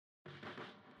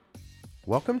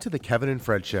Welcome to the Kevin and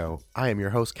Fred Show. I am your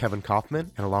host, Kevin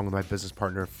Kaufman, and along with my business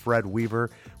partner, Fred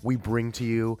Weaver, we bring to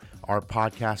you our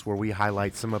podcast where we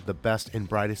highlight some of the best and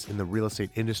brightest in the real estate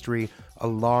industry,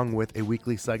 along with a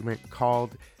weekly segment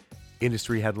called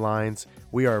Industry Headlines.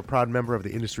 We are a proud member of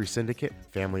the Industry Syndicate,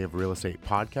 family of real estate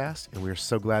podcasts, and we are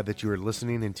so glad that you are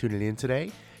listening and tuning in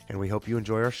today, and we hope you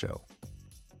enjoy our show.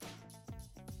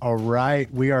 All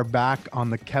right, we are back on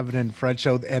the Kevin and Fred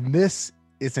Show, and this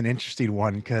is an interesting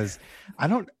one because I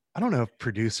don't know if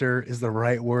producer is the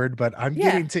right word, but I'm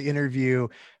getting to interview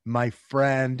my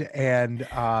friend and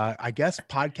I guess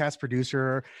podcast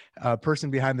producer, person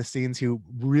behind the scenes who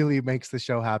really makes the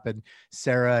show happen,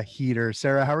 Sarah Heeter.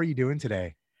 Sarah, how are you doing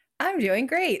today? I'm doing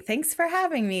great. Thanks for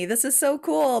having me. This is so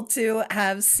cool to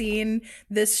have seen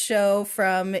this show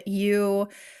from you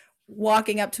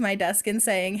walking up to my desk and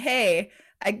saying, "Hey,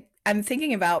 I'm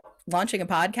thinking about launching a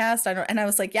podcast." And I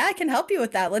was like, "Yeah, I can help you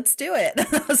with that. Let's do it."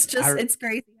 It's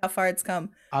crazy how far it's come.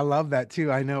 I love that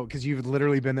too. I know because you've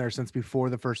literally been there since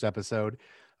before the first episode,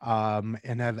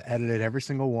 and have edited every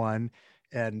single one,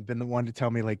 and been the one to tell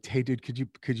me like, "Hey, dude, could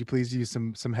you please use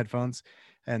some headphones?"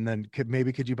 And then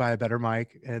could you buy a better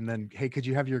mic? And then, hey, could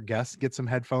you have your guests get some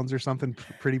headphones or something,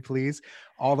 pretty please?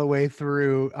 All the way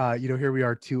through, here we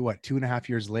are 2.5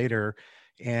 years later,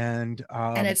 and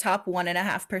And a top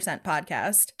 1.5%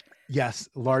 podcast. yes,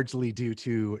 largely due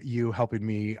to you helping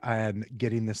me and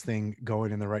getting this thing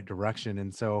going in the right direction.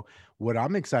 And so what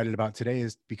I'm excited about today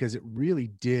is because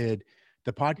the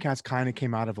podcast kind of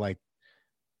came out of like,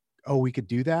 oh, we could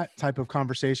do that type of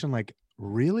conversation. Like,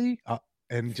 really?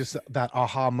 And just that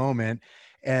aha moment.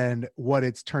 And what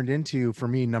it's turned into for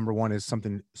me, number one, is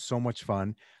something so much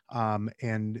fun.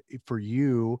 And for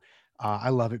you, I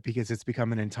love it because it's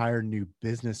become an entire new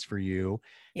business for you.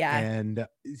 Yeah.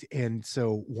 And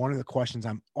so one of the questions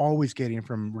I'm always getting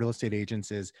from real estate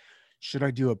agents is, should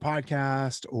I do a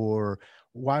podcast, or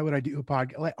why would I do a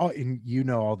podcast? Like, oh, and you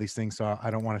know all these things, so I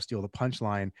don't want to steal the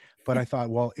punchline. But I thought,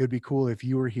 well, it would be cool if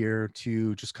you were here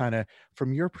to just kind of,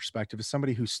 from your perspective, as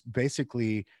somebody who's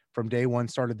basically from day one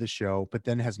started the show, but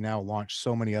then has now launched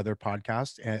so many other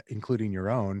podcasts, including your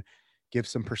own, give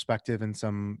some perspective and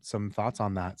some thoughts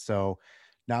on that. So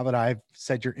now that I've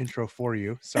said your intro for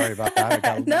you, sorry about that. I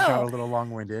got a No. little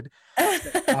long-winded.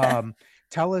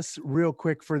 Tell us real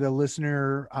quick for the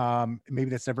listener, maybe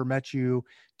that's never met you,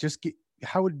 just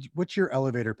what's your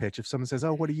elevator pitch? If someone says,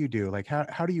 "Oh, what do you do?" Like,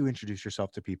 how do you introduce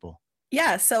yourself to people?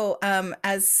 Yeah, so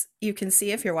as you can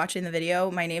see if you're watching the video,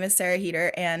 my name is Sarah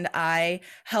Heeter, and I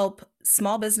help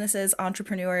small businesses,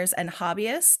 entrepreneurs, and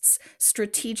hobbyists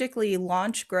strategically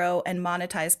launch, grow, and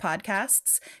monetize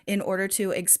podcasts in order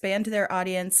to expand their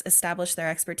audience, establish their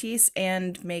expertise,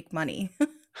 and make money.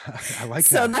 I like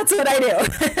So that. that's what I do.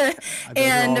 Those are all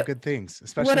And good things, what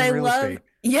especially I in real love, estate.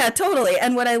 yeah, totally.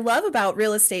 And what I love about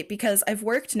real estate, because I've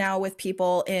worked now with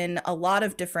people in a lot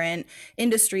of different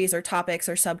industries or topics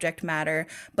or subject matter,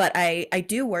 but I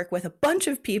do work with a bunch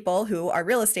of people who are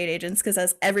real estate agents, because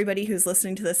as everybody who's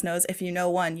listening to this knows, if you know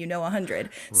one, you know 100.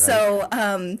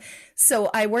 Right.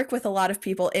 So I work with a lot of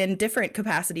people in different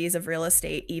capacities of real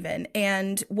estate even.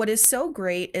 And what is so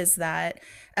great is that,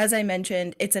 as I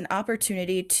mentioned, it's an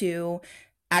opportunity to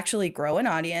actually grow an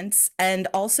audience and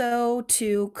also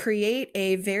to create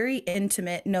a very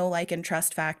intimate know, like, and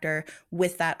trust factor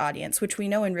with that audience, which we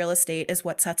know in real estate is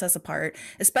what sets us apart,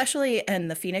 especially in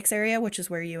the Phoenix area, which is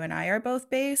where you and I are both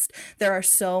based. There are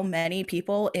so many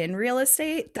people in real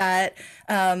estate that,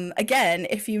 again,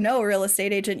 if you know a real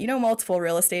estate agent, you know multiple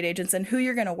real estate agents, and who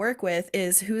you're going to work with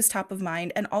is who's top of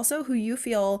mind and also who you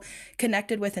feel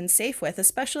connected with and safe with,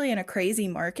 especially in a crazy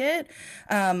market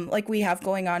like we have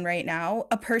going on right now.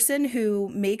 A person who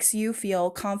makes you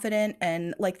feel confident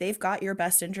and like they've got your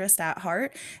best interest at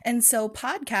heart. And so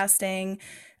podcasting,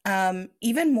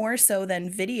 even more so than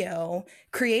video,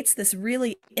 creates this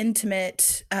really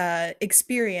intimate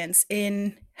experience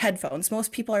in headphones.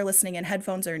 Most people are listening in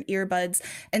headphones or in earbuds.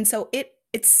 And so it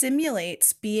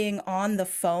simulates being on the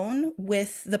phone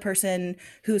with the person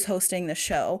who's hosting the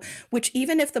show, which,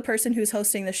 even if the person who's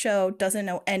hosting the show doesn't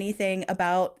know anything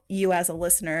about you as a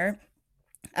listener,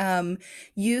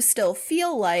 you still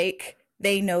feel like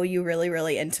they know you really,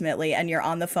 really intimately, and you're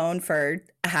on the phone for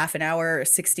a half an hour or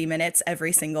 60 minutes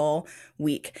every single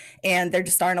week. And there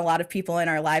just aren't a lot of people in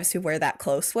our lives who we're that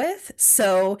close with.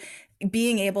 So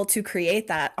being able to create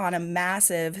that on a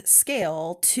massive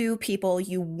scale to people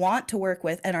you want to work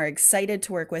with and are excited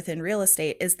to work with in real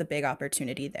estate is the big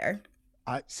opportunity there.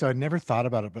 So I never thought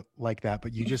about it, but like that,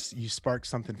 but you sparked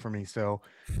something for me. So,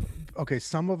 okay.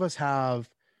 Some of us have,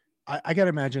 I got to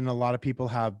imagine a lot of people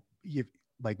have,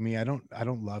 like me, I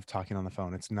don't love talking on the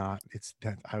phone. It's not, it's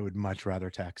that I would much rather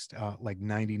text, like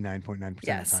 99.9% of the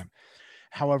Yes. time.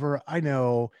 However, I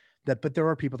know that, but there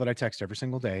are people that I text every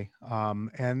single day.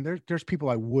 And there's people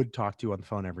I would talk to on the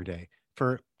phone every day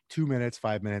for 2 minutes,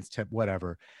 5 minutes, tip,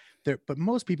 whatever. But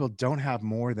most people don't have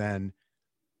more than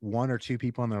one or two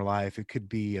people in their life. It could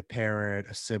be a parent,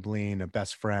 a sibling, a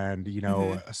best friend, Hmm.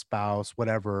 a spouse,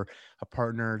 whatever, a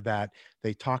partner that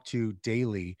they talk to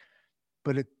daily.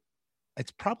 But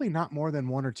it's probably not more than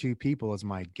one or two people is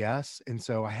my guess. And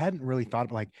so I hadn't really thought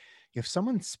of like if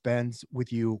someone spends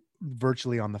with you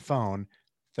virtually on the phone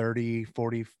 30,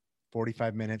 40,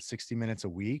 45 minutes, 60 minutes a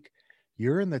week,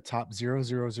 you're in the top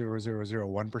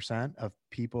 0.00001% of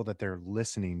people that they're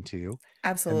listening to. And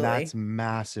Absolutely. that's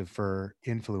massive for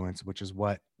influence, which is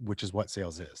what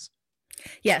sales is.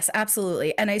 Yes,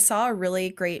 absolutely. And I saw a really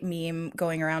great meme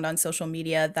going around on social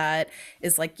media that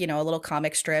is like, a little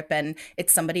comic strip, and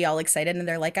it's somebody all excited and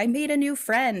they're like, I made a new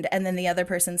friend. And then the other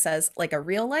person says, like, a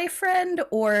real life friend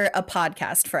or a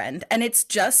podcast friend. And it's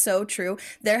just so true.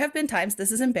 There have been times,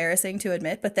 this is embarrassing to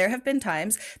admit, but there have been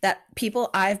times that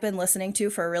people I've been listening to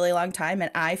for a really long time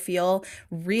and I feel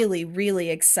really, really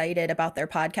excited about their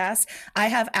podcast. I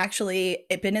have actually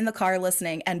been in the car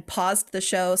listening and paused the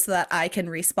show so that I can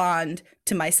respond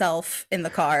to myself in the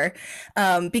car,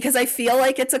 because I feel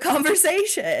like it's a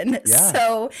conversation. Yeah.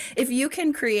 So if you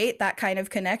can create that kind of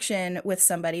connection with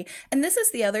somebody, and this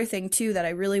is the other thing too that I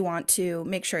really want to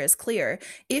make sure is clear.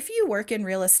 If you work in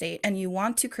real estate and you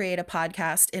want to create a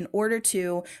podcast in order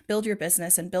to build your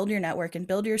business and build your network and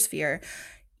build your sphere,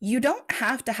 you don't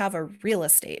have to have a real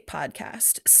estate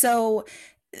podcast. So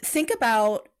think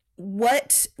about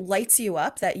what lights you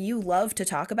up that you love to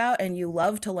talk about and you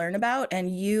love to learn about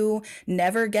and you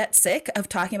never get sick of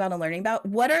talking about and learning about.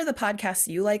 What are the podcasts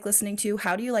you like listening to?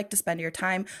 How do you like to spend your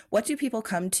time? What do people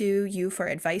come to you for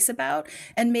advice about?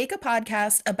 And make a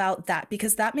podcast about that,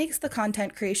 because that makes the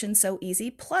content creation so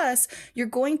easy. Plus, you're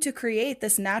going to create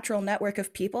this natural network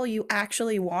of people you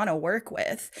actually want to work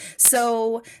with.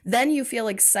 So then you feel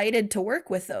excited to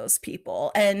work with those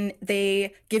people and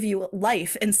they give you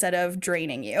life instead of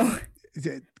draining you.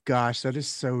 Gosh, that is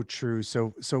so true.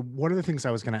 So one of the things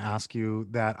I was going to ask you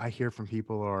that I hear from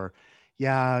people are,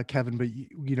 yeah, Kevin, but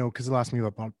because they'll ask me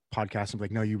about podcasts, I'm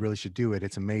like, no, you really should do it.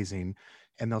 It's amazing.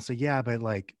 And they'll say, yeah, but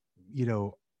like, you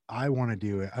know, I want to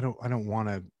do it. I don't want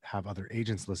to have other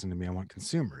agents listen to me. I want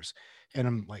consumers. And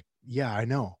I'm like, yeah, I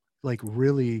know. Like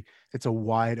really, it's a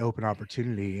wide open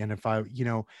opportunity. And if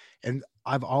and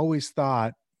I've always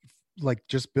thought like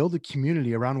just build a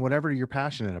community around whatever you're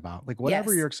passionate about, like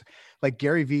whatever Yes. like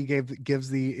Gary Vee gives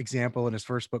the example in his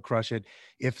first book, Crush It.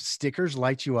 If stickers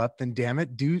light you up, then damn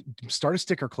it, do start a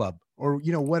sticker club, or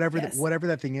Yes. whatever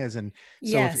that thing is. And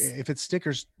so Yes. if it's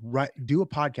stickers, right, do a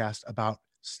podcast about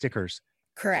stickers.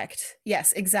 Correct.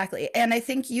 Yes, exactly. And I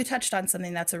think you touched on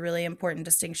something that's a really important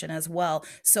distinction as well.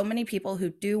 So many people who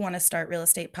do want to start real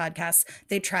estate podcasts,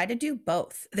 they try to do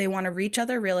both. They want to reach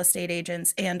other real estate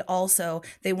agents and also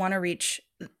they want to reach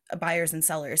buyers and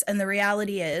sellers. And the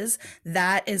reality is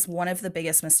that is one of the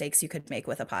biggest mistakes you could make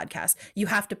with a podcast. You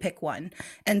have to pick one.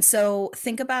 And so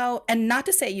think about, and not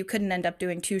to say you couldn't end up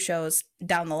doing two shows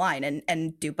down the line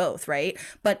and do both, right?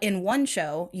 But in one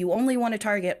show, you only want to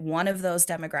target one of those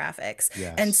demographics.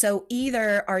 And Yes. so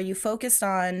either are you focused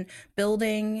on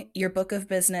building your book of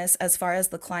business as far as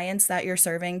the clients that you're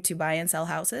serving to buy and sell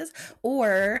houses,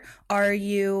 or are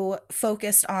you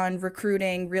focused on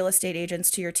recruiting real estate agents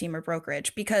to your team or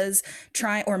brokerage? Because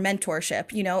or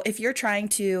mentorship, if you're trying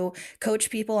to coach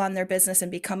people on their business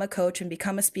and become a coach and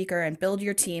become a speaker and build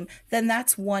your team, then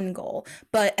that's one goal.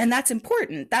 And that's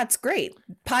important. That's great.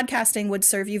 Podcasting would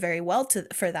serve you very well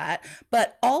for that.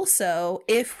 But also,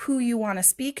 if who you want to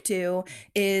speak to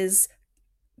is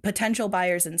potential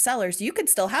buyers and sellers, you could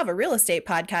still have a real estate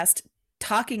podcast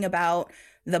talking about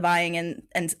the buying and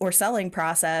or selling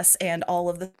process and all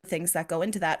of the things that go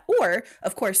into that. Or,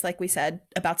 of course, like we said,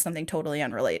 about something totally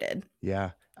unrelated.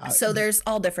 Yeah. So there's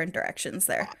all different directions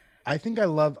there. I think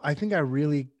I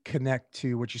really connect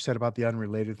to what you said about the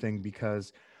unrelated thing,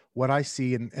 because what I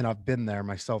see, and I've been there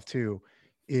myself too,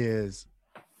 is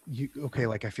okay,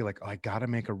 like I feel like, oh, I gotta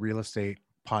make a real estate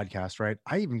podcast, right?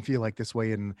 I even feel like this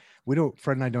way. And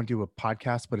Fred and I don't do a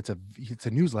podcast, but it's a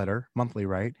newsletter monthly,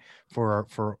 right? For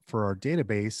our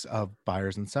database of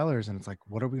buyers and sellers. And it's like,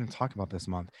 what are we going to talk about this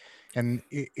month? And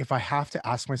if I have to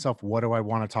ask myself, what do I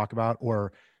want to talk about?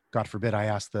 Or God forbid, I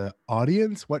ask the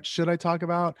audience, what should I talk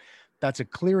about? That's a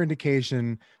clear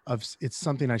indication of it's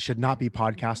something I should not be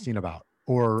podcasting about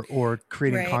or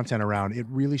creating Right. content around. It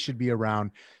really should be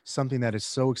around something that is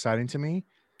so exciting to me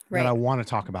that I Right. want to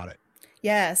talk about it.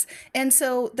 Yes. And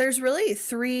so there's really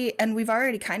three, and we've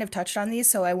already kind of touched on these,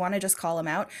 so I want to just call them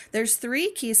out. There's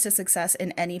three keys to success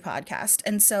in any podcast.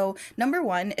 And so number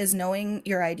one is knowing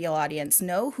your ideal audience,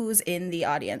 know who's in the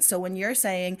audience. So when you're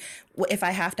saying, if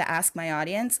I have to ask my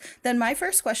audience, then my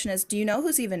first question is, do you know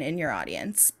who's even in your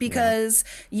audience? Yeah. Because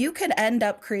you could end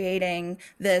up creating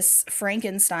this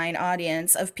Frankenstein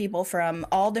audience of people from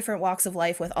all different walks of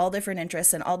life with all different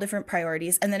interests and all different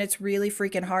priorities. And then it's really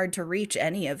freaking hard to reach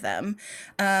any of them,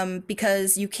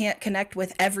 because you can't connect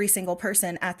with every single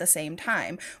person at the same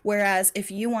time. Whereas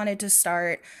if you wanted to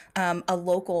start a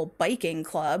local biking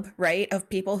club, right, of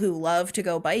people who love to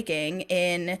go biking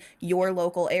in your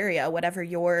local area, whatever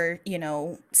your,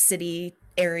 city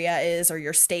area is, or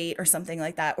your state or something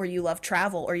like that, or you love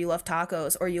travel, or you love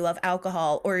tacos, or you love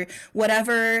alcohol, or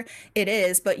whatever it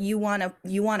is, but you want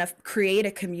to create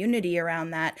a community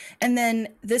around that. And then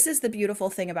this is the beautiful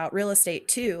thing about real estate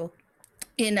too,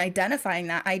 in identifying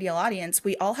that ideal audience,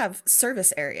 we all have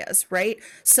service areas, right?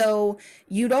 So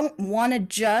you don't want to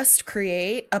just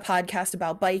create a podcast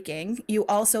about biking. You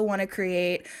also want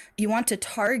to you want to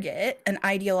target an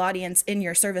ideal audience in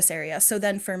your service area. So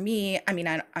then for me, I mean,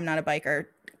 I'm not a biker,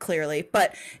 clearly,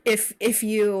 but if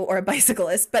you, or a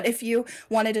bicyclist, but if you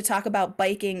wanted to talk about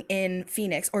biking in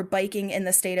Phoenix or biking in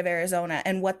the state of Arizona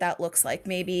and what that looks like,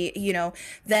 maybe,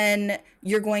 then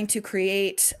you're going to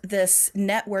create this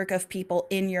network of people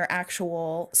in your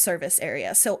actual service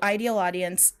area. So ideal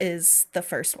audience is the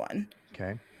first one.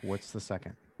 Okay. What's the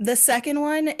second? The second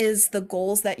one is the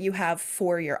goals that you have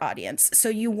for your audience. So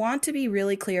you want to be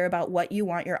really clear about what you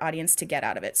want your audience to get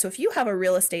out of it. So if you have a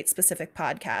real estate specific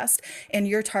podcast and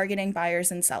you're targeting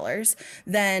buyers and sellers,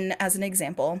 then as an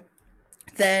example,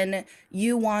 then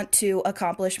you want to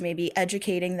accomplish maybe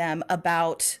educating them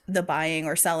about the buying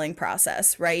or selling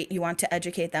process, right? You want to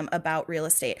educate them about real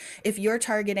estate. If you're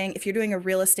doing a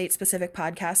real estate specific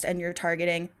podcast and you're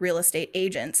targeting real estate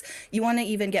agents, you want to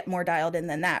even get more dialed in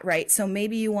than that, right? So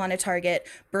maybe you want to target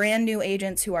brand new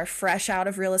agents who are fresh out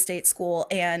of real estate school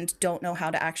and don't know how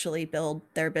to actually build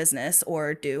their business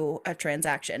or do a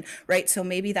transaction, right? So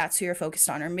maybe that's who you're focused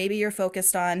on. Or maybe you're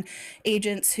focused on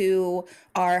agents who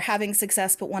are having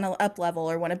success but want to up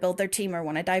level or want to build their team or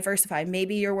want to diversify.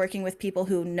 Maybe you're working with people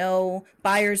who know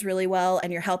buyers really well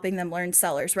and you're helping them learn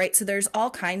sellers, right? So there's all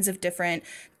kinds of different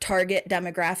target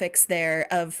demographics there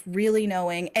of really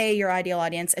knowing A, your ideal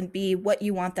audience, and B, what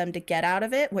you want them to get out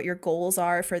of it, what your goals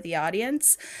are for the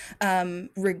audience,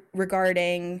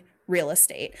 regarding real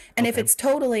estate. And if Okay. it's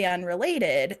totally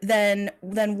unrelated, then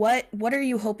what are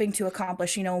you hoping to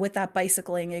accomplish? With that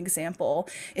bicycling example,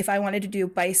 if I wanted to do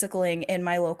bicycling in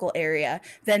my local area,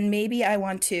 then maybe I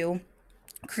want to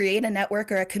create a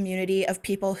network or a community of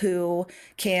people who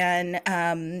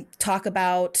can talk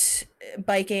about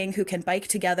biking, who can bike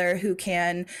together, who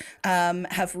can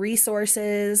have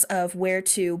resources of where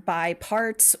to buy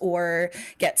parts or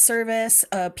get service,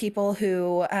 people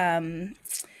who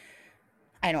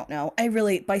I don't know.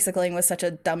 Bicycling was such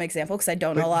a dumb example because I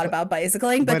don't know a lot But about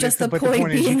bicycling, but just but the point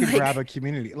point is you being could grab like, a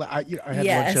community. I had lunch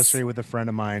yes, yesterday with a friend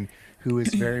of mine who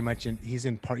is very much he's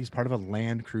part of a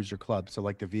Land Cruiser club. So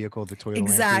like the vehicle, the Toyota Land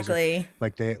Cruiser, exactly.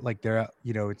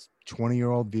 they're it's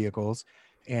 20-year-old vehicles,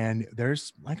 and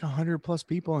there's like 100+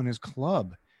 people in his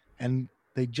club, and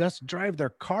they just drive their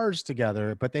cars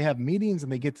together, but they have meetings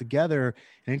and they get together.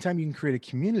 And anytime you can create a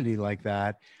community like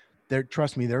that,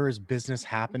 trust me, there is business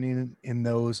happening in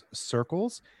those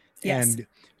circles. Yes,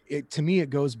 And to me, it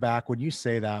goes back when you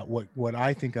say that, what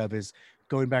I think of is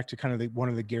going back to kind of one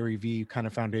of the Gary V kind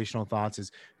of foundational thoughts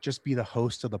is just be the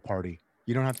host of the party.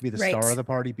 You don't have to be the star of right. the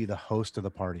party, be the host of the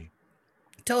party.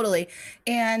 Totally.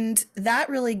 And that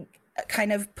really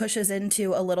kind of pushes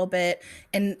into a little bit,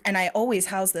 and I always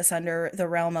house this under the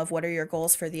realm of what are your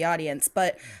goals for the audience,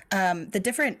 but the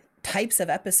different types of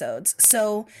episodes.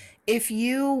 So if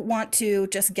you want to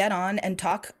just get on and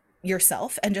talk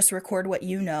yourself and just record what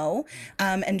you know,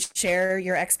 and share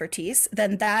your expertise,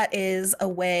 then that is a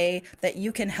way that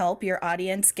you can help your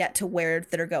audience get to where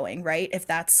they're going, right? If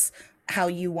that's how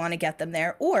you want to get them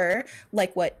there. Or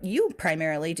like what you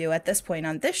primarily do at this point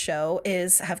on this show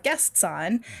is have guests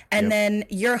on, and Yep. then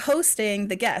you're hosting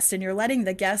the guest and you're letting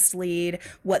the guest lead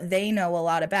what they know a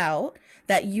lot about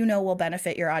that will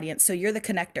benefit your audience. So you're the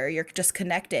connector. You're just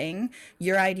connecting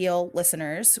your ideal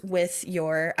listeners with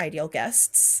your ideal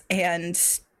guests, and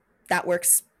that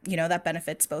works, that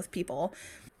benefits both people.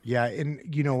 Yeah, and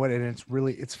you know what? And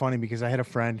it's funny because I had a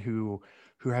friend who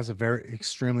has a very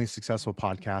extremely successful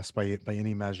podcast by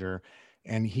any measure,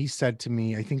 and he said to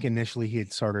me, I think initially he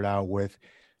had started out with,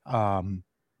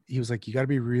 he was like, you got to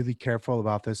be really careful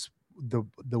about this,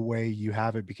 the way you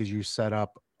have it, because you set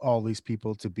up all these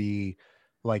people to be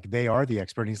like they are the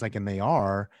expert. And he's like, and they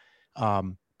are.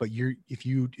 But if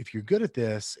you're good at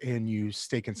this and you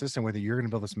stay consistent with it, you're going to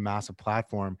build this massive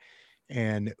platform.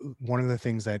 And one of the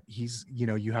things that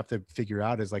you have to figure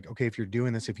out is like, okay, if you're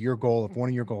doing this, if one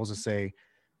of your goals is say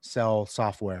sell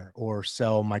software or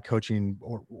sell my coaching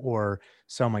or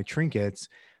sell my trinkets,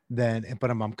 but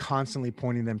I'm constantly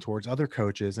pointing them towards other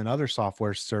coaches and other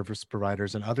software service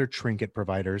providers and other trinket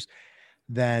providers,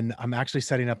 then I'm actually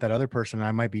setting up that other person. And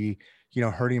I might be,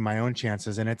 hurting my own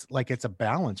chances. And it's like, it's a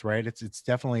balance, right? It's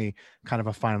definitely kind of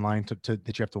a fine line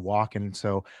that you have to walk. And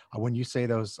so when you say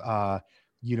those,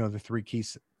 the three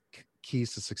keys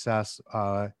to success,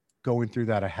 going through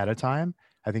that ahead of time,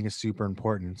 I think is super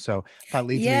important. So that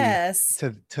leads me Yes.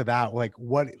 to that. Like,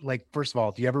 first of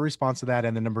all, do you have a response to that?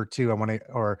 And then number two, I want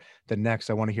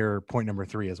to hear point number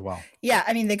three as well. Yeah,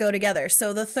 I mean, they go together.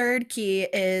 So the third key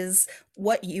is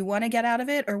what you want to get out of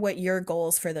it or what your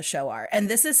goals for the show are. And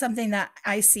this is something that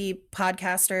I see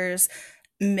podcasters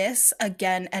miss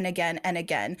again and again and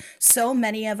again. So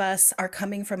many of us are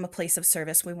coming from a place of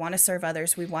service. We want to serve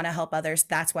others. We want to help others.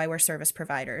 That's why we're service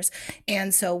providers.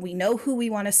 And so we know who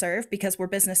we want to serve because we're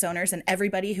business owners, and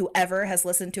everybody who ever has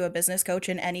listened to a business coach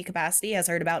in any capacity has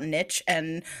heard about niche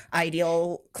and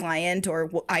ideal client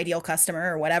or ideal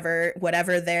customer or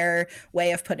whatever their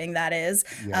way of putting that is.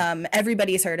 Yeah.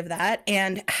 Everybody's heard of that,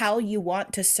 and how you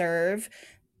want to serve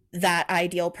that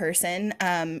ideal person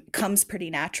comes pretty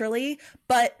naturally.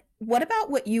 But what about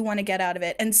what you want to get out of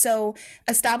it? And so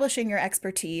establishing your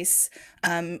expertise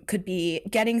could be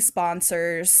getting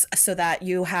sponsors so that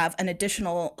you have an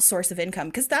additional source of income,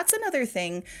 because that's another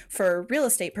thing for real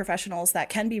estate professionals that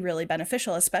can be really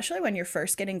beneficial, especially when you're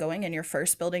first getting going and you're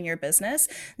first building your business.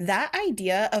 That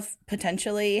idea of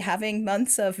potentially having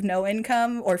months of no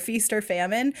income or feast or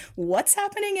famine, what's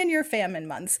happening in your famine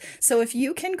months? So if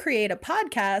you can create a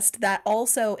podcast that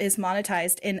also is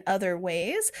monetized in other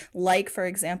ways, like, for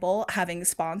example, having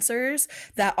sponsors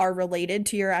that are related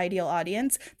to your ideal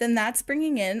audience, then that's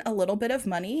bringing in a little bit of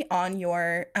money on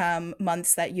your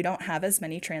months that you don't have as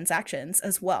many transactions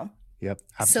as well. Yep.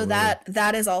 So Absolutely.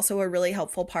 that is also a really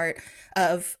helpful part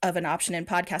of an option in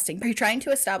podcasting. Are you trying to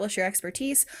establish your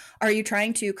expertise? Are you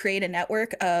trying to create a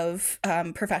network of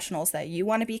professionals that you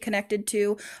want to be connected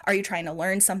to? Are you trying to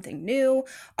learn something new?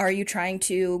 Are you trying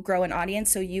to grow an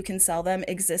audience so you can sell them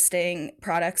existing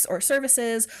products or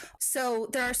services? So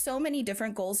there are so many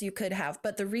different goals you could have,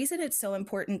 but the reason it's so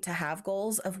important to have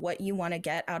goals of what you want to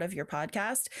get out of your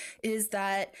podcast is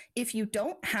that if you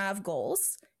don't have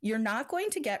goals, you're not going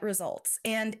to get results.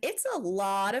 And it's a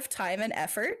lot of time and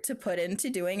effort to put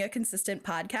into doing a consistent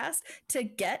podcast to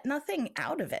get nothing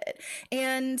out of it.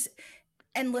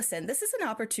 And listen, this is an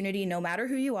opportunity, no matter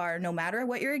who you are, no matter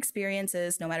what your experience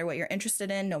is, no matter what you're interested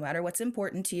in, no matter what's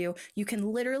important to you, you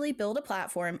can literally build a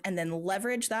platform and then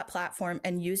leverage that platform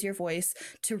and use your voice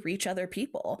to reach other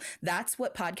people. That's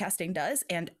what podcasting does,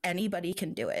 and anybody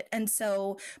can do it. And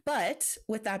so, but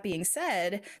with that being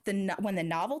said, when the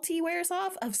novelty wears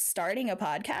off of starting a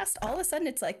podcast, all of a sudden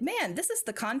it's like, man, this is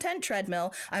the content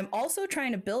treadmill. I'm also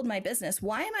trying to build my business.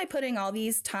 Why am I putting all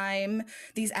these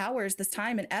hours, this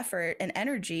time and effort and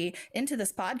energy into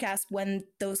this podcast when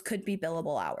those could be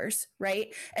billable hours,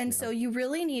 right? And Yeah. so you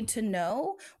really need to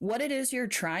know what it is you're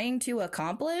trying to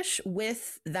accomplish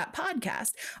with that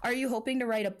podcast. Are you hoping to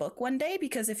write a book one day?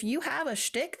 Because if you have a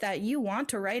shtick that you want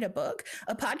to write a book,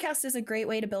 a podcast is a great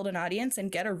way to build an audience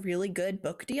and get a really good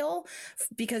book deal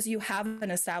because you have an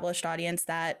established audience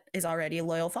that is already a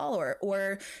loyal follower.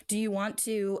 Or do you want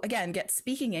to, again, get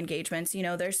speaking engagements?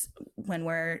 There's when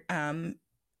we're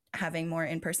having more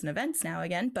in-person events now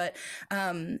again, but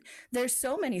there's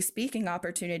so many speaking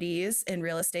opportunities in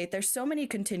real estate. There's so many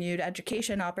continued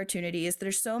education opportunities.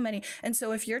 There's so many. And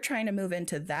so if you're trying to move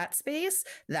into that space,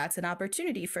 that's an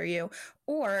opportunity for you.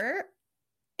 Or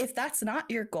if that's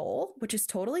not your goal, which is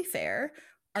totally fair,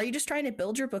 are you just trying to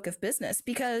build your book of business?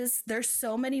 Because there's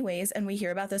so many ways, and we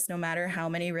hear about this no matter how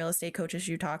many real estate coaches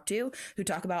you talk to, who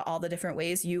talk about all the different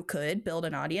ways you could build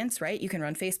an audience, right? You can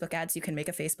run Facebook ads, you can make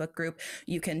a Facebook group,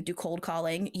 you can do cold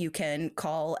calling, you can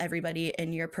call everybody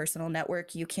in your personal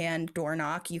network, you can door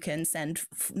knock, you can send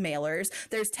mailers.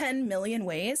 There's 10 million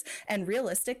ways, and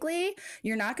realistically,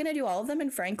 you're not going to do all of them,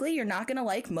 and frankly, you're not going to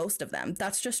like most of them.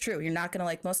 That's just true. You're not going to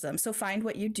like most of them. So find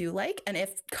what you do like, and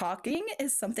if talking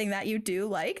is something that you do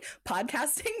like,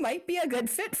 podcasting might be a good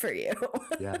fit for you.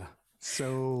 Yeah.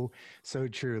 So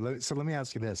true. So let me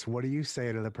ask you this. What do you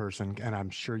say to the person, and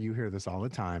I'm sure you hear this all the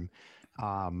time,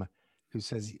 who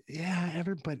says, yeah,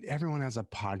 but everyone has a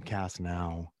podcast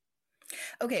now.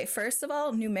 Okay, first of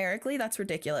all, numerically, that's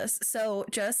ridiculous. So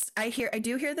I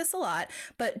do hear this a lot,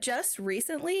 but just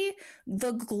recently,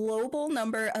 the global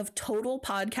number of total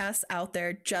podcasts out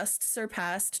there just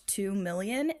surpassed 2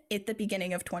 million at the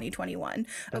beginning of 2021.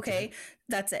 That's Okay, it.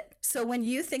 that's it. So when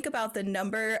you think about the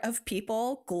number of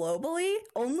people globally,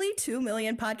 only 2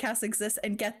 million podcasts exist.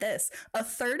 And get this, a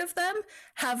third of them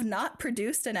have not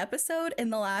produced an episode in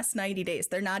the last 90 days.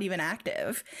 They're not even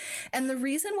active. And the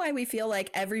reason why we feel like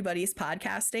everybody's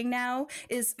podcasting now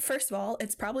is, first of all,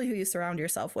 it's probably who you surround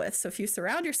yourself with. So if you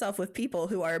surround yourself with people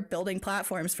who are building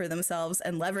platforms for themselves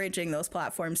and leveraging those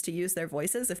platforms to use their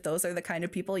voices, if those are the kind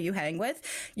of people you hang with,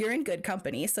 you're in good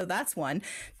company. So that's one.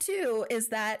 Two is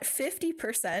that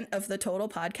 50% of the total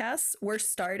podcasts were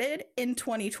started in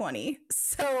 2020.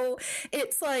 So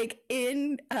it's like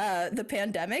in the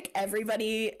pandemic,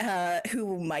 everybody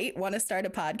who might want to start a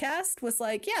podcast was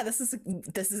like, yeah, this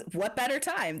is what better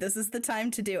time? This is the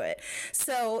time to do it.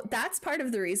 So that's part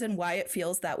of the reason why it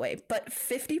feels that way. But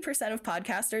 50% of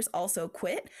podcasters also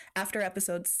quit after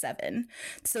episode 7.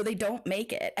 So they don't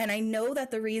make it. And I know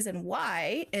that the reason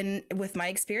why, and with my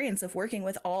experience of working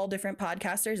with all different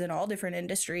podcasters in all different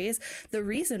industries, the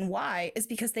reason why is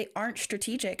because they aren't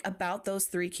strategic about those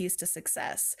 3 keys to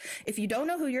success. If you don't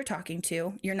know who you're talking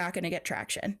to, you're not going to get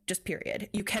traction, just period.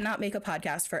 You cannot make a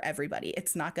podcast for everybody.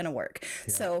 It's not going to work.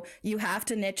 Yeah. So you have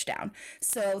to niche down.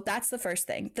 So that's the first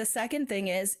thing. The second thing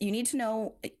is you need to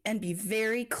know and be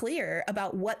very clear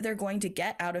about what they're going to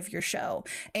get out of your show,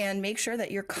 and make sure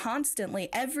that you're constantly,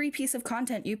 every piece of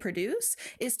content you produce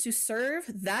is to serve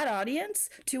that audience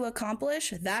to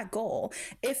accomplish that goal.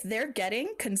 If they're getting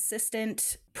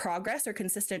consistent progress or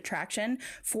consistent traction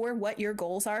for what your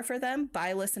goals are for them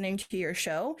by listening to your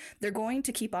show, they're going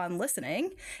to keep on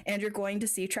listening, and you're going to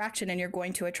see traction, and you're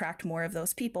going to attract more of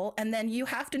those people. And then you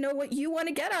have to know what you want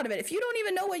to get out of it. If you don't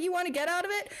even know what you want to get out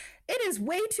of it, it is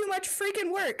way too much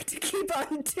freaking work to keep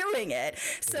on doing it.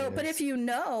 So, but if you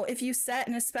know, if you set,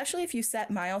 and especially if you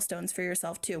set milestones for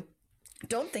yourself too,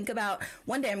 don't think about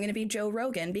one day I'm going to be Joe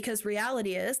Rogan, because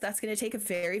reality is that's going to take a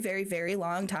very, very, very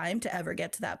long time to ever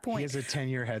get to that point. He has a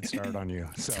 10-year head start on you.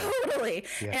 So. Totally.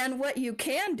 Yeah. And what you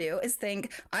can do is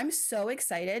think, I'm so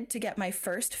excited to get my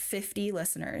first 50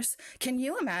 listeners. Can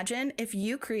you imagine if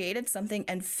you created something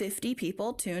and 50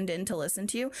 people tuned in to listen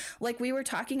to you? Like we were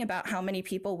talking about how many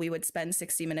people we would spend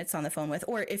 60 minutes on the phone with,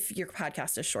 or if your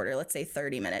podcast is shorter, let's say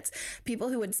 30 minutes, people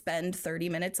who would spend 30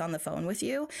 minutes on the phone with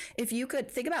you. If you could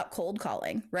think about cold calling,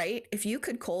 right? If you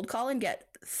could cold call and get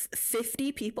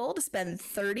 50 people to spend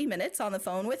 30 minutes on the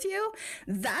phone with you,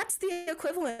 that's the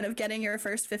equivalent of getting your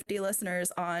first 50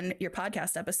 listeners on your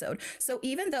podcast episode. So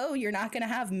even though you're not going to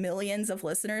have millions of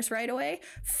listeners right away,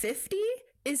 50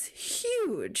 is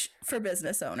huge for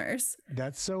business owners.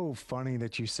 That's so funny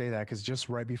that you say that, because just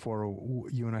right before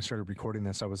you and I started recording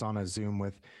this, I was on a Zoom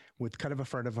with kind of a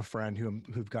friend of a friend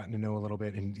who've gotten to know a little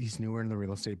bit, and he's newer in the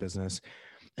real estate business.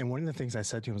 And one of the things I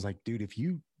said to him was like, dude, if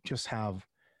you just have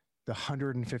the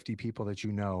 150 people that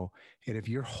you know, and if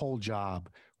your whole job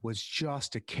was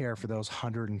just to care for those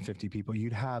 150 people,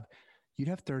 you'd have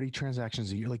 30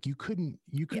 transactions a year. Like you couldn't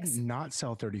yes. not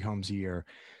sell 30 homes a year.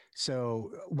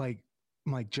 So like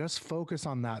just focus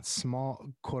on that small,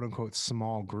 quote unquote,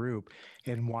 small group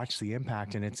and watch the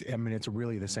impact. And it's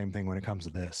really the same thing when it comes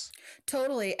to this.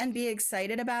 Totally. And be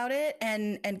excited about it,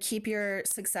 and keep your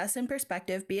success in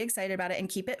perspective, be excited about it, and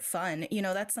keep it fun. You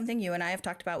know, that's something you and I have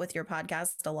talked about with your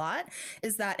podcast a lot,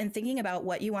 is that in thinking about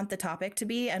what you want the topic to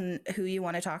be and who you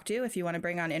want to talk to, if you want to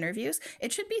bring on interviews,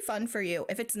 it should be fun for you.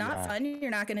 If it's not fun, you're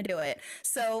not going to do it.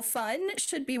 So fun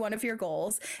should be one of your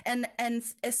goals. And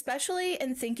especially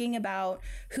in thinking about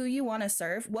who you want to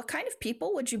serve, what kind of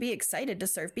people would you be excited to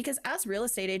serve? Because as real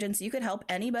estate agents, you could help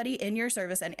anybody in your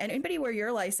service, and anybody where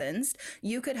you're licensed,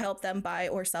 you could help them buy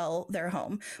or sell their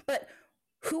home. But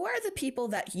who are the people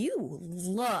that you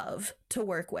love to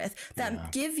work with,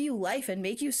 that give you life and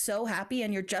make you so happy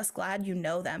and you're just glad you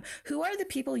know them? Who are the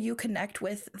people you connect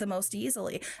with the most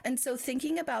easily? And so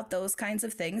thinking about those kinds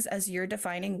of things as you're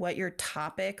defining what your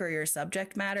topic or your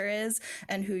subject matter is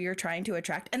and who you're trying to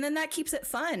attract. And then that keeps it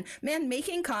fun. Man,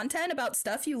 making content about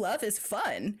stuff you love is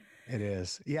fun. It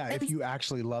is. Yeah. If you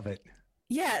actually love it.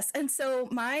 Yes. And so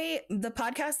the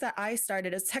podcast that I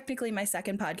started is technically my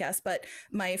second podcast, but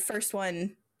my first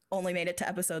one only made it to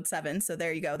episode 7. So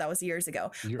there you go. That was years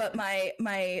ago. You're- But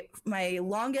my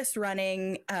longest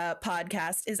running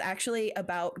podcast is actually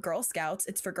about Girl Scouts.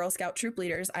 It's for Girl Scout troop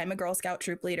leaders. I'm a Girl Scout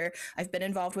troop leader. I've been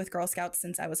involved with Girl Scouts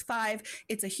since I was 5.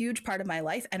 It's a huge part of my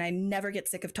life, and I never get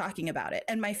sick of talking about it.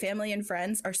 And my family and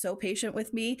friends are so patient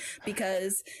with me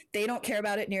because they don't care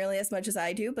about it nearly as much as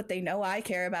I do, but they know I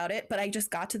care about it. But I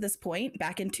just got to this point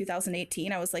back in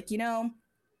 2018. I was like,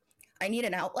 I need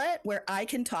an outlet where I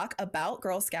can talk about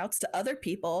Girl Scouts to other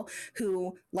people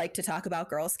who like to talk about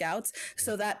Girl Scouts,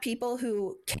 so that people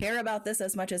who care about this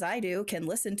as much as I do can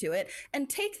listen to it and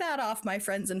take that off my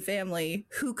friends and family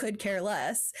who could care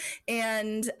less.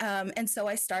 And so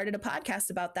I started a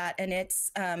podcast about that, and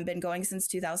it's been going since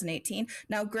 2018.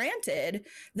 Now, granted,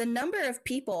 the number of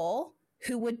people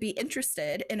who would be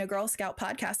interested in a Girl Scout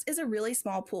podcast is a really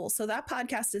small pool. So that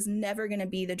podcast is never going to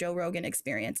be the Joe Rogan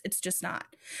Experience. It's just not,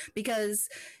 because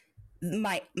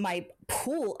my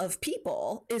pool of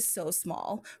people is so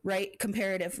small, right?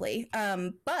 Comparatively.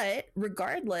 But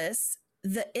regardless,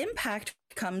 the impact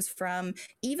comes from,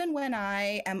 even when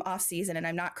I am off season and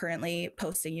I'm not currently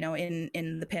posting,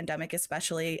 in the pandemic,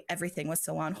 especially, everything was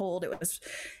so on hold.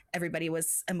 Everybody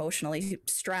was emotionally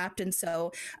strapped. And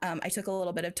so I took a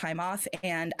little bit of time off,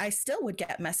 and I still would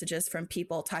get messages from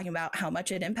people talking about how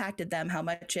much it impacted them, how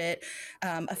much it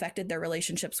affected their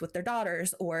relationships with their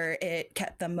daughters, or it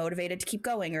kept them motivated to keep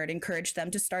going, or it encouraged them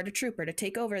to start a troop or to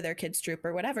take over their kid's troop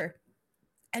or whatever.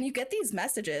 And you get these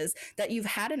messages that you've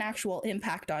had an actual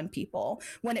impact on people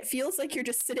when it feels like you're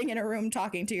just sitting in a room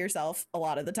talking to yourself a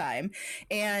lot of the time.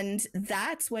 And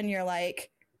that's when you're like,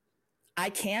 I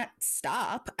can't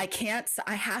stop. I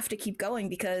have to keep going,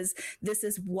 because this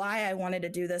is why I wanted to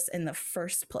do this in the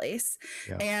first place.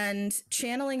 Yeah. And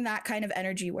channeling that kind of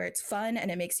energy where it's fun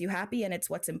and it makes you happy and it's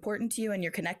what's important to you and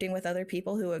you're connecting with other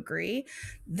people who agree,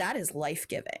 that is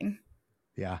life-giving.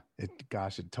 Yeah, it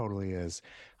totally is.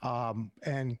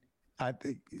 And I'm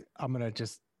going to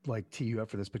just tee you up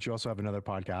for this, but you also have another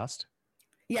podcast.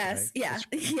 Yes. Right? Yeah.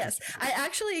 Yes.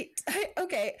 I'm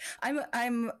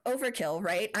overkill,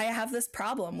 right? I have this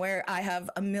problem where I have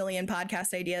a million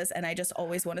podcast ideas and I just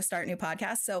always want to start new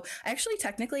podcasts. So I actually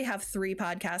technically have 3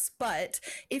 podcasts, but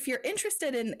if you're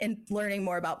interested in learning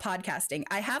more about podcasting,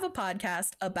 I have a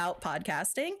podcast about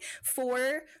podcasting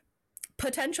for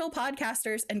potential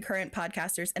podcasters and current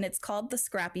podcasters, and it's called The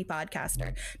Scrappy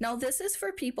Podcaster. Now, this is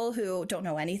for people who don't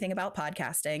know anything about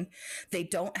podcasting. They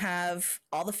don't have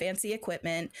all the fancy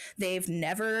equipment. They've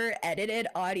never edited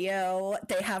audio.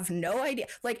 They have no idea,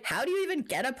 how do you even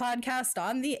get a podcast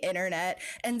on the internet?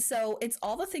 And so it's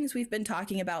all the things we've been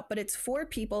talking about, but it's for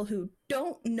people who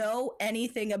don't know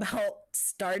anything about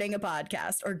starting a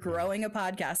podcast or growing a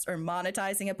podcast or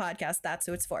monetizing a podcast. That's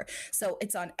who it's for. So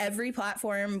it's on every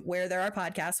platform where there are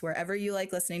podcasts. Wherever you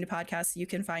like listening to podcasts, you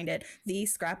can find it, The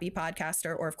Scrappy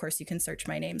Podcaster, or of course you can search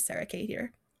my name, Sarah K.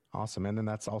 Heeter. Awesome. And then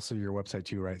that's also your website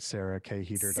too, right?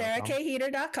 SarahKHeeter.com.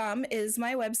 SarahKHeeter.com is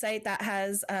my website that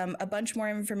has a bunch more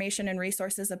information and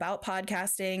resources about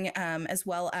podcasting, as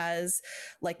well as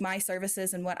my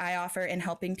services and what I offer in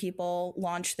helping people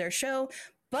launch their show.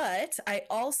 But I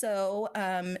also,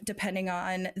 depending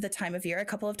on the time of year, a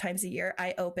couple of times a year,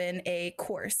 I open a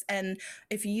course. And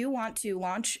if you want to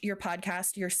launch your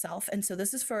podcast yourself, and so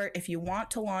this is for if you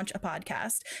want to launch a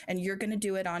podcast and you're going to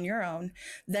do it on your own,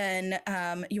 then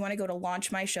you want to go to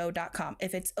launchmyshow.com.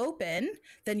 If it's open,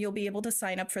 then you'll be able to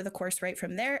sign up for the course right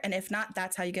from there. And if not,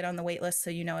 that's how you get on the wait list, so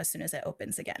you know as soon as it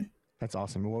opens again. That's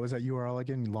awesome. What was that URL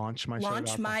again?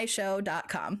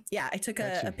 Launchmyshow.com. Yeah, I took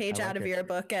a page out of your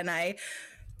book, and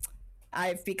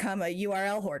I've become a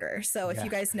URL hoarder. So if you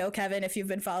guys know Kevin, if you've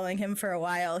been following him for a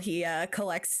while, he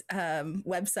collects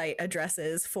website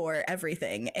addresses for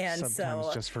everything. And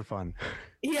sometimes just for fun.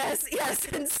 Yes.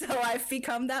 And so I've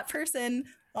become that person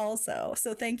also.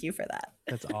 So thank you for that.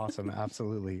 That's awesome.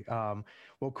 Absolutely.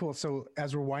 Well, cool. So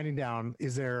as we're winding down,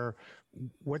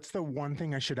 what's the one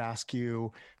thing I should ask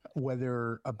you,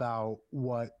 whether about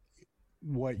what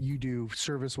you do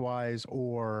service wise,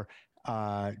 or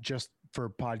just for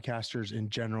podcasters in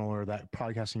general, or that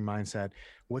podcasting mindset?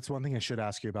 What's one thing I should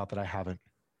ask you about that I haven't?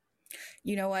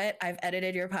 You know what? I've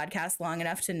edited your podcast long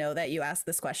enough to know that you asked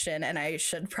this question, and I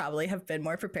should probably have been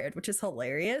more prepared, which is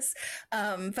hilarious.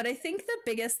 But I think the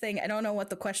biggest thing, I don't know what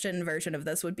the question version of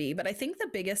this would be, but I think the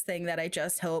biggest thing that I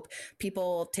just hope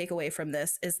people take away from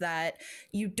this is that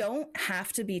you don't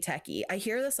have to be techie. I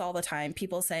hear this all the time.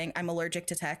 People saying I'm allergic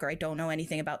to tech, or I don't know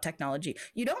anything about technology.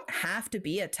 You don't have to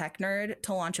be a tech nerd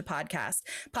to launch a podcast.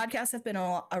 Podcasts have been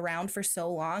around for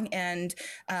so long, and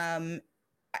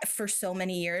for so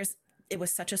many years. it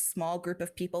was such a small group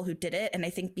of people who did it. And I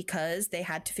think because they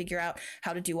had to figure out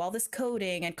how to do all this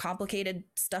coding and complicated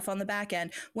stuff on the back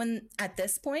end, when at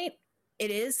this point, it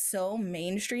is so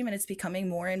mainstream and it's becoming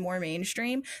more and more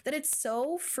mainstream that it's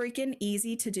so freaking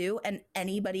easy to do, and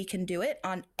anybody can do it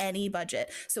on any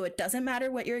budget. So it doesn't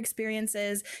matter what your experience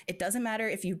is. It doesn't matter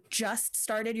if you just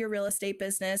started your real estate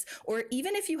business, or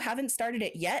even if you haven't started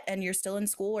it yet and you're still in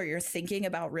school or you're thinking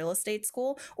about real estate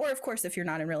school, or of course, if you're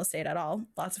not in real estate at all,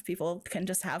 lots of people can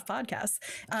just have podcasts.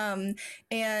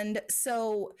 And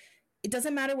so it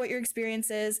doesn't matter what your experience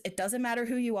is. It doesn't matter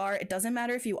who you are. It doesn't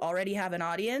matter if you already have an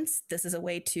audience. This is a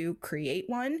way to create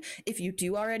one. If you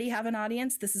do already have an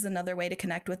audience, this is another way to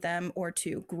connect with them or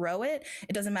to grow it.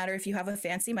 It doesn't matter if you have a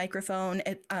fancy microphone.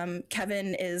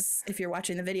 Kevin is, if you're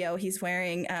watching the video, he's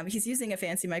using a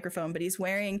fancy microphone, but he's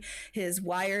wearing his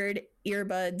wired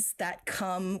earbuds that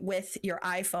come with your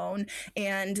iPhone.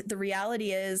 And the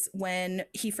reality is, when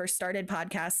he first started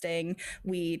podcasting,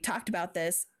 we talked about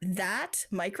this, that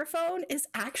microphone is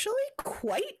actually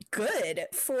quite good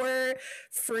for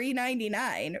free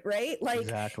 99, right? Like,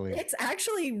 exactly. It's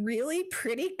actually really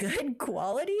pretty good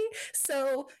quality.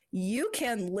 So you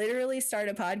can literally start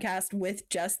a podcast with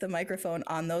just the microphone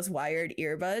on those wired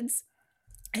earbuds,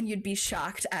 and you'd be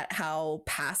shocked at how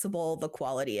passable the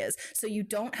quality is. So you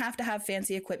don't have to have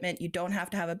fancy equipment. You don't have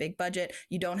to have a big budget.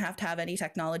 You don't have to have any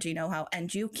technology know-how,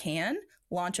 and you can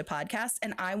launch a podcast.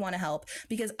 And I want to help,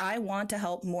 because I want to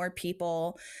help more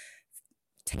people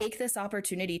take this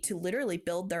opportunity to literally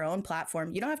build their own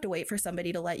platform. You don't have to wait for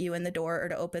somebody to let you in the door or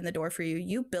to open the door for you.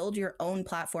 You build your own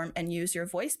platform and use your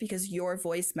voice, because your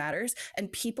voice matters,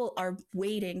 and people are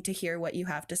waiting to hear what you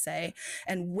have to say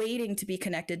and waiting to be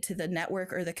connected to the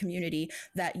network or the community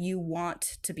that you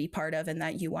want to be part of and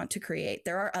that you want to create.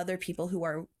 There are other people who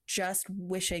are just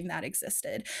wishing that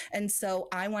existed. And so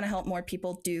I want to help more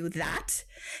people do that,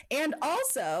 and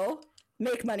also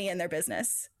make money in their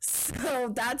business.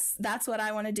 So that's what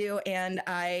I want to do. And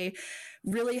I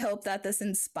really hope that this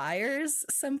inspires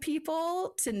some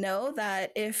people to know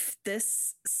that if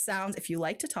you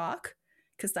like to talk,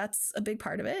 because that's a big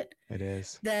part of it. It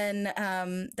is. Then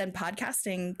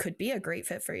podcasting could be a great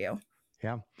fit for you.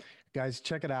 Yeah. Guys,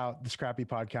 check it out. The Scrappy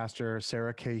Podcaster,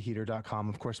 SarahKHeeter.com.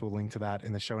 Of course, we'll link to that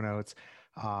in the show notes,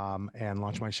 and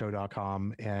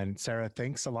launchmyshow.com. And Sarah,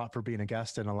 thanks a lot for being a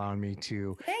guest and allowing me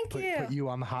to put you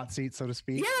on the hot seat, so to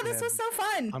speak. Yeah, this was so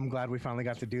fun. I'm glad we finally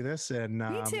got to do this. And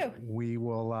me too. We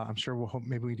will, I'm sure we'll hope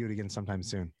maybe we do it again sometime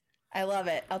soon. I love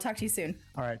it. I'll talk to you soon.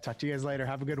 All right. Talk to you guys later.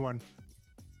 Have a good one.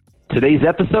 Today's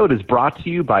episode is brought to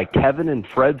you by Kevin and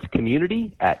Fred's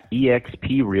community at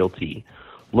eXp Realty.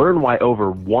 Learn why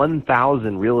over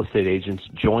 1,000 real estate agents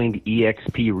joined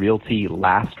eXp Realty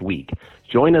last week.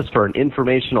 Join us for an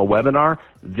informational webinar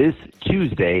this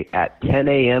Tuesday at 10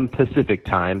 a.m. Pacific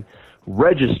Time.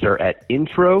 Register at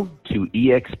intro to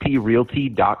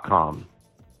exprealty.com.